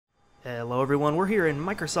Hello everyone, we're here in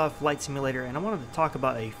Microsoft Flight Simulator and I wanted to talk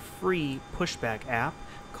about a free pushback app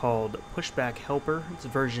called Pushback Helper. It's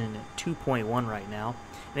version 2.1 right now,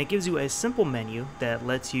 and it gives you a simple menu that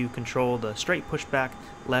lets you control the straight pushback,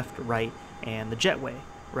 left, right, and the jetway,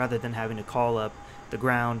 rather than having to call up the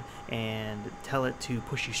ground and tell it to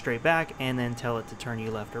push you straight back and then tell it to turn you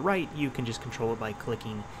left or right. You can just control it by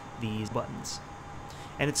clicking these buttons.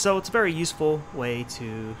 And it's a very useful way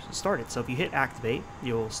to start it. So if you hit activate,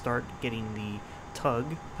 you'll start getting the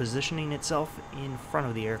tug positioning itself in front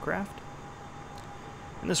of the aircraft.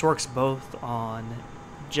 And this works both on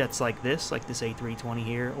jets like this A320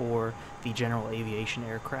 here, or the general aviation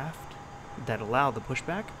aircraft that allow the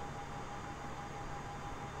pushback.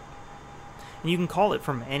 And you can call it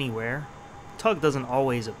from anywhere. Tug doesn't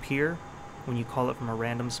always appear when you call it from a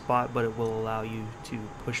random spot, but it will allow you to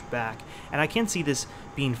push back. And I can see this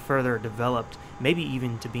being further developed, maybe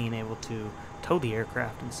even to being able to tow the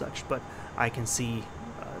aircraft and such, but I can see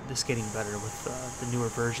this getting better with the newer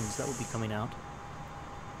versions that will be coming out.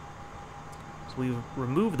 So we've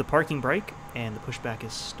removed the parking brake and the pushback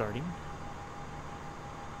is starting.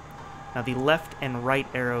 Now the left and right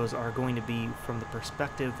arrows are going to be from the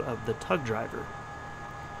perspective of the tug driver,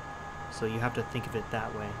 so you have to think of it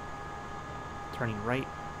that way. Turning right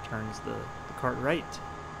turns the cart right.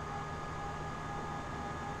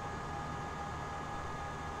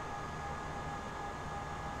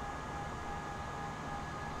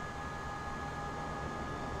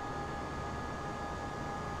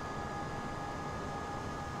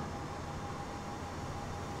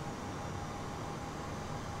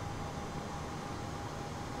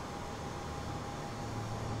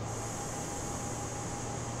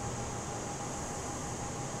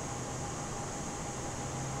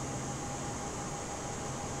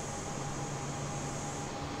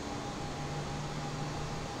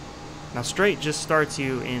 Now straight just starts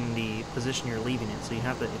you in the position you're leaving it, so you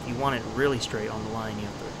have to, if you want it really straight on the line, you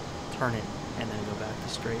have to turn it and then go back to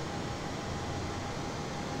straight.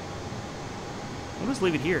 We'll just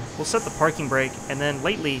leave it here. We'll set the parking brake, and then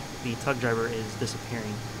lately the tug driver is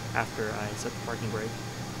disappearing after I set the parking brake,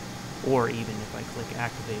 or even if I click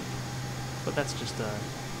activate. But that's just a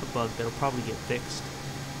bug that'll probably get fixed.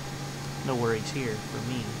 No worries here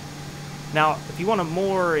for me. Now, if you want a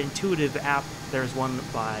more intuitive app, there's one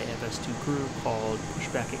by FS2 Crew called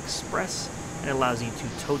Pushback Express, and it allows you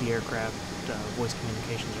to tow the aircraft. Voice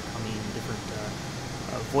communications are coming, different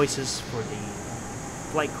voices for the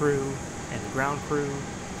flight crew and the ground crew.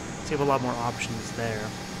 So you have a lot more options there.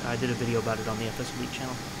 I did a video about it on the FSElite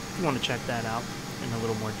channel if you want to check that out in a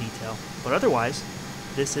little more detail. But otherwise,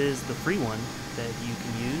 this is the free one that you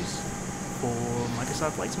can use for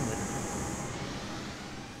Microsoft Flight Simulator.